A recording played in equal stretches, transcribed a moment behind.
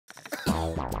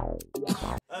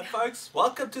Folks,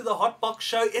 welcome to the Hotbox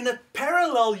show in a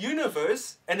parallel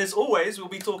universe, and as always we'll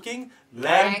be talking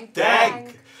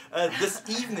Dagga. This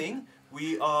evening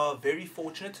we are very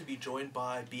fortunate to be joined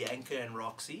by Bianca and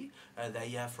Roxy. They're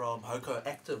here from Hoko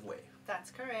Activewear.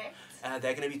 That's correct.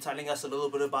 They're going to be telling us a little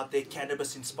bit about their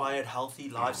cannabis-inspired healthy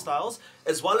lifestyles,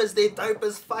 as well as their dope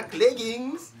as fuck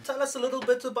leggings. Tell us a little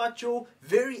bit about your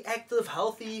very active,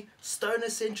 healthy,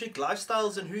 stoner-centric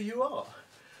lifestyles and who you are.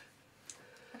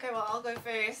 Okay, well, I'll go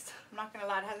first. I'm not going to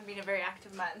lie, it hasn't been a very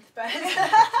active month, but...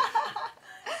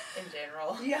 In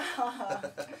general. Yeah.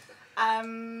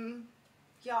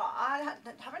 Yeah, I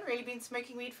haven't really been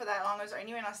smoking weed for that long. It was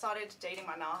only when I started dating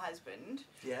my now husband.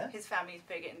 Yeah? His family's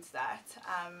big into that.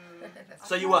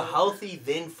 So you were healthy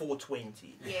then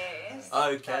 420? Yes.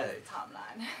 Okay. That was the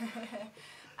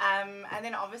timeline. And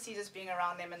then obviously just being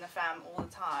around them and the fam all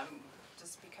the time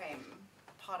just became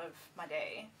part of my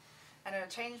day. And it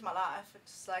changed my life.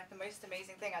 It's like the most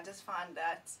amazing thing. I just find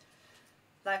that,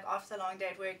 like, after a long day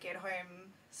at work, get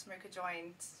home, smoke a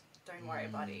joint, don't worry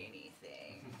about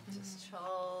anything. Just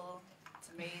chill. It's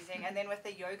amazing. And then with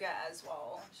the yoga as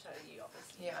well, I'm sure you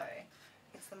obviously know.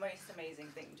 It's the most amazing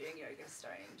thing doing yoga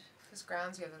stoned. Just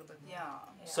grounds you a little bit more.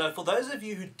 Yeah. So for those of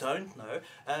you who don't know,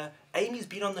 Amy's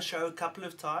been on the show a couple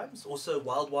of times, also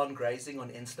Wild One Grazing on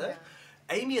Insta. Yeah.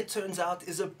 Amy, it turns out,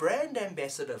 is a brand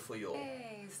ambassador for you all.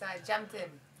 Hey, so I jumped in.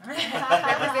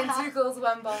 Represent two girls,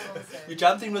 one bong also. You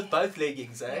jumped in with both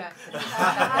leggings, eh?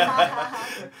 Yeah.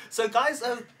 So guys,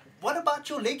 what about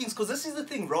your leggings? Because this is the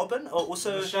thing, Robin, or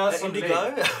also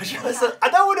Indigo. I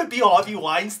don't want to be Harvey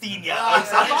Weinstein, yeah.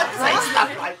 So I'm not saying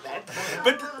stuff like that.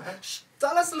 But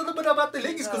tell us a little bit about the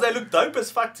leggings, because they look dope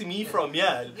as fuck to me from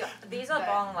here. Yeah, these are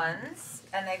bong ones,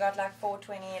 and they got like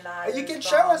 420 live. You can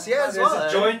show us, yeah, as well.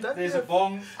 There's a joint, there's a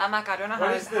bong. I'm like, I don't know What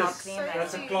how is this? clean they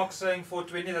That's are. a clock saying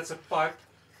 420, that's a pipe.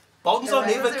 Bongs are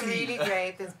never Those are clean. really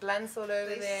great. There's blunts all over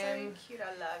They're them. so cute,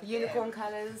 I love Unicorn them.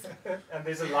 colours. And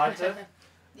there's a lighter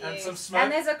and Yes. some smoke.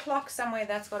 And there's a clock somewhere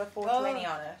that's got a 420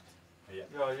 on it.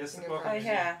 Yeah, here's the clock. Oh,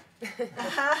 yeah.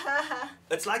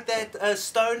 It's like that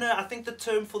stoner, I think the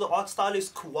term for the art style is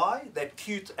kawaii, that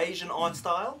cute Asian art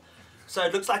style. So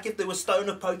it looks like if there were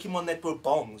stoner Pokemon that were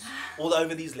bongs all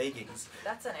over these leggings.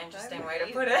 That's an interesting Don't way to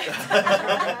worry. put it.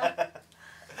 I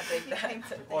think You came that.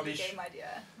 to the Oddish. game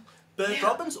idea. But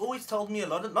Robin's always told me a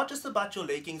lot, not just about your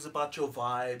leggings, about your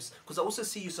vibes, because I also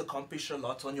see you accomplish a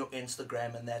lot on your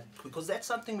Instagram and that, because that's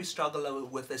something we struggle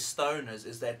with as stoners,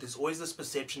 is that there's always this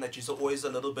perception that you're always a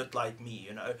little bit like me,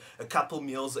 you know, a couple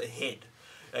meals ahead,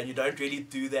 and you don't really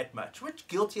do that much, which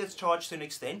guilty as charged to an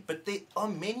extent, but there are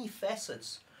many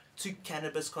facets to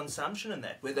cannabis consumption and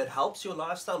that, whether it helps your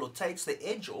lifestyle or takes the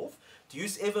edge off. Do you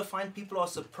ever find people are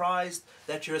surprised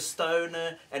that you're a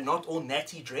stoner and not all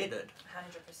natty dreaded?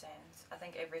 100%. I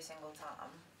think every single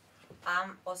time.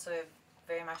 I'm also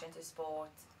very much into sport,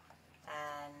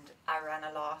 and I run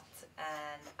a lot,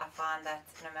 and I find that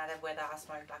no matter whether I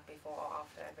smoke like before or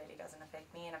after, it really doesn't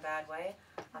affect me in a bad way.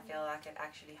 I feel like it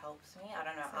actually helps me. I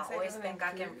don't know, I always think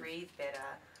I can breathe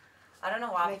better. I don't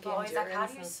know why people are always like, how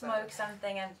do you smoke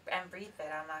something and breathe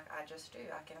better? I'm like, I just do,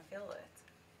 I can feel it.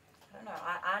 I don't know,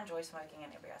 I enjoy smoking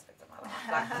in every aspect of my life.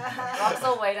 Like, Rox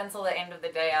will wait until the end of the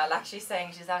day. Like she's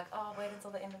saying, she's like, oh, wait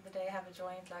until the end of the day, have a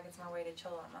joint, like it's my way to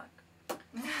chill. I'm like,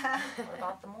 what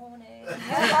about the morning?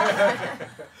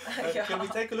 Can we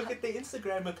take a look at the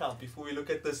Instagram account before we look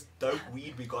at this dope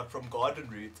weed we got from Garden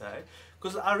Route, eh?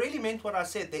 Because I really meant what I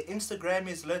said. The Instagram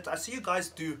is lit. I see you guys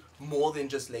do more than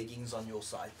just leggings on your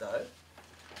site, though.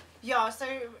 Yeah, so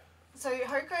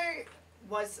Hoko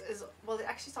well, it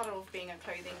actually started off being a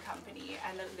clothing company,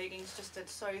 and the leggings just did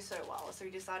so well. So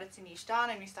we decided to niche down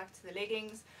and we stuck to the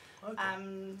leggings. Okay.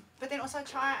 But then also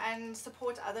try and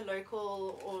support other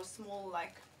local or small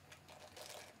like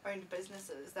owned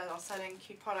businesses that are selling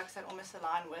cute products that almost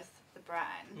align with the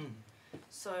brand.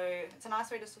 So it's a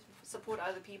nice way to support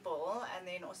other people, and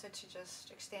then also to just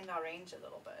extend our range a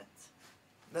little bit.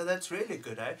 No, that's really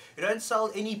good, eh? You don't sell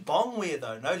any bong wear,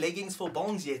 though? No leggings for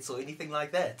bongs yet or anything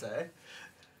like that, eh?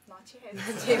 Not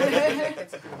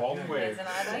yet. Bong wear. There's an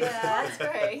idea. That's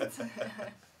great.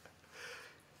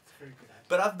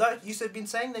 But I've noticed, you've been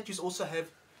saying that you also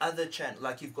have other channels,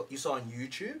 like you saw on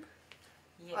YouTube?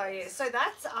 Yes. Oh yeah, so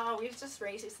that's we've just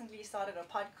recently started a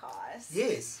podcast.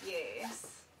 Yes.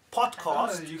 Yes.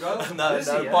 Podcast? Oh, you go no,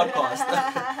 busy, eh?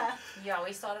 podcast. Yeah,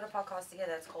 we started a podcast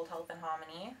together. It's called Health and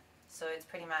Harmony. So it's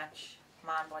pretty much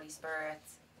mind, body, spirit,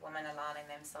 women aligning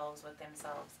themselves with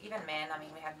themselves. Even men. I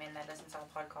mean, we have men that listen to our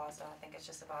podcast. So I think it's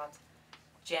just about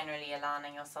generally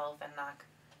aligning yourself and like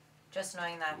just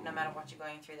knowing that no matter what you're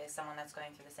going through, there's someone that's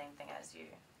going through the same thing as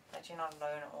you. That you're not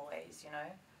alone always, you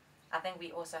know. I think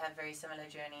we also have very similar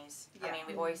journeys. Yeah. I mean,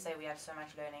 we always say we have so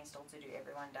much learning still to do.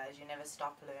 Everyone does. You never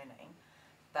stop learning.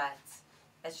 But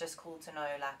it's just cool to know,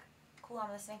 like, cool,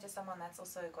 I'm listening to someone that's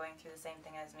also going through the same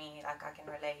thing as me. Like, I can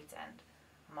relate and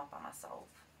I'm not by myself.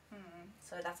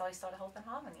 So that's how we started Health and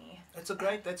Harmony. That's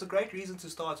a great reason to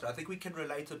start it. I think we can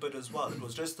relate a bit as well. It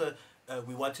was just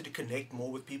we wanted to connect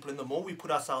more with people, and the more we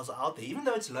put ourselves out there, even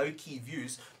though it's low-key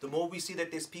views, the more we see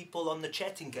that there's people on the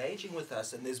chat engaging with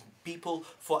us, and there's people,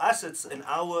 for us it's an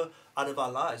hour out of our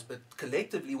lives, but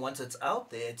collectively once it's out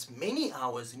there, it's many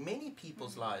hours in many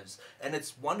people's lives, and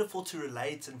it's wonderful to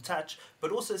relate and touch,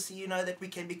 but also see, you know, that we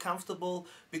can be comfortable,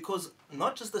 because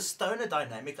not just the stoner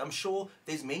dynamic, I'm sure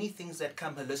there's many things that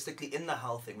come holistically in the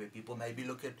health thing, where people maybe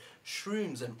look at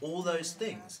shrooms and all those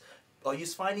things. Are you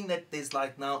finding that there's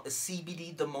like now a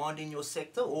CBD demand in your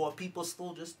sector, or are people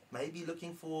still just maybe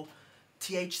looking for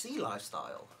THC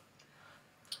lifestyle?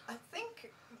 I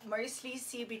think mostly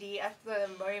CBD at the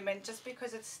moment, just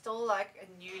because it's still like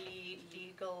a newly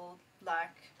legal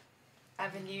like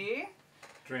avenue.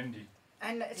 Trendy.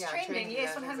 And it's Yeah, trending, trendy,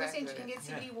 yes, yeah, 100%. exactly. You can get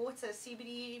CBD water,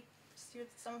 CBD.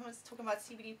 Someone was talking about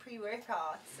CBD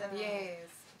pre-workouts. And Yes.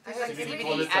 There's There's like like CBD CBD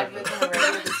toilet adverts on the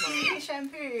radio this morning. CBD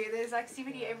shampoo. There's like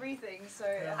CBD everything. So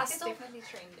Yeah. I I think still- it's definitely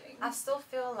trending. I still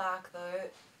feel like, though,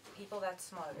 people that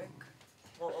smoke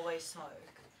will always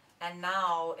smoke. And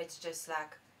now it's just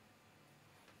like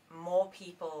more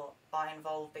people are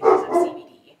involved because of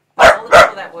CBD. All the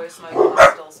people that were smoking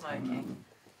are still smoking.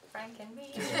 Frank and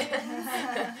me.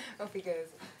 Off he goes.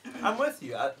 I'm with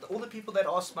you. All the people that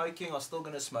are smoking are still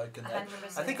going to smoke and that.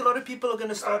 100%. I think a lot of people are going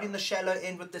to start in the shallow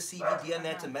end with the CBD and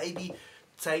that, and maybe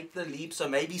take the leap. So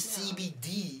maybe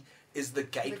CBD is the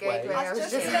gateway. gateway. I was I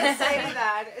was just just- going to say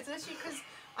that. It's literally because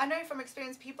I know from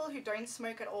experience, people who don't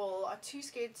smoke at all are too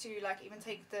scared to like even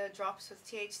take the drops with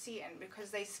THC in, because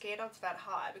they're scared of that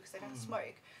high because they don't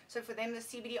smoke. So for them, the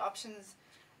CBD option's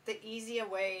the easier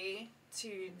way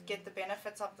to get the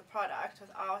benefits of the product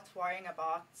without worrying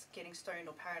about getting stoned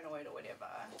or paranoid or whatever.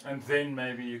 And then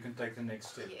maybe you can take the next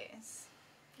step. Yes.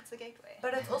 It's a gateway.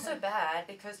 But it's also bad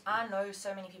because I know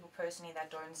so many people personally that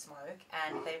don't smoke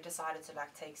and they've decided to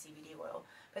like take CBD oil,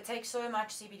 but take so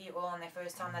much CBD oil on their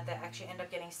first time that they actually end up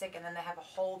getting sick, and then they have a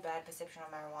whole bad perception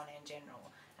of marijuana in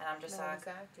general. And I'm just No, like,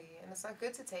 exactly. And it's not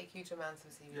good to take huge amounts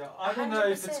of CBD. Yeah, I don't know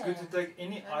if it's good to 100%. take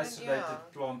any I mean, isolated yeah.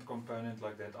 plant component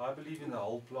like that. I believe in the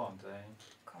whole plant, eh?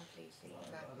 completely.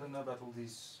 I don't know about all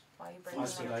these Why are you bringing in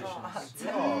a plant? isolations.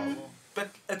 Yeah. But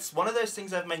it's one of those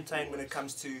things I've maintained when it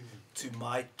comes to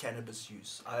my cannabis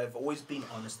use. I've always been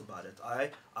honest about it.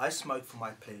 I smoke for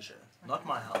my pleasure, not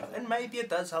my health. And maybe it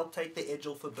does help take the edge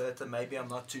off a bit, and maybe I'm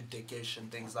not too dickish and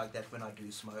things like that when I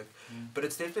do smoke. But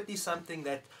it's definitely something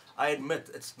that I admit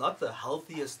it's not the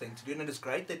healthiest thing to do, and it's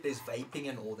great that there's vaping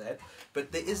and all that.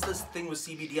 But there is this thing with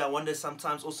CBD, I wonder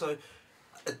sometimes also,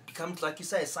 it becomes, like you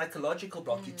say, a psychological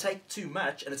block. You take too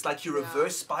much, and it's like you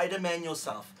reverse Spider-Man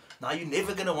yourself. Now you're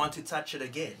never going to want to touch it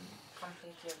again.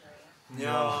 Completely agree.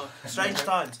 Yeah, strange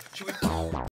times. Should we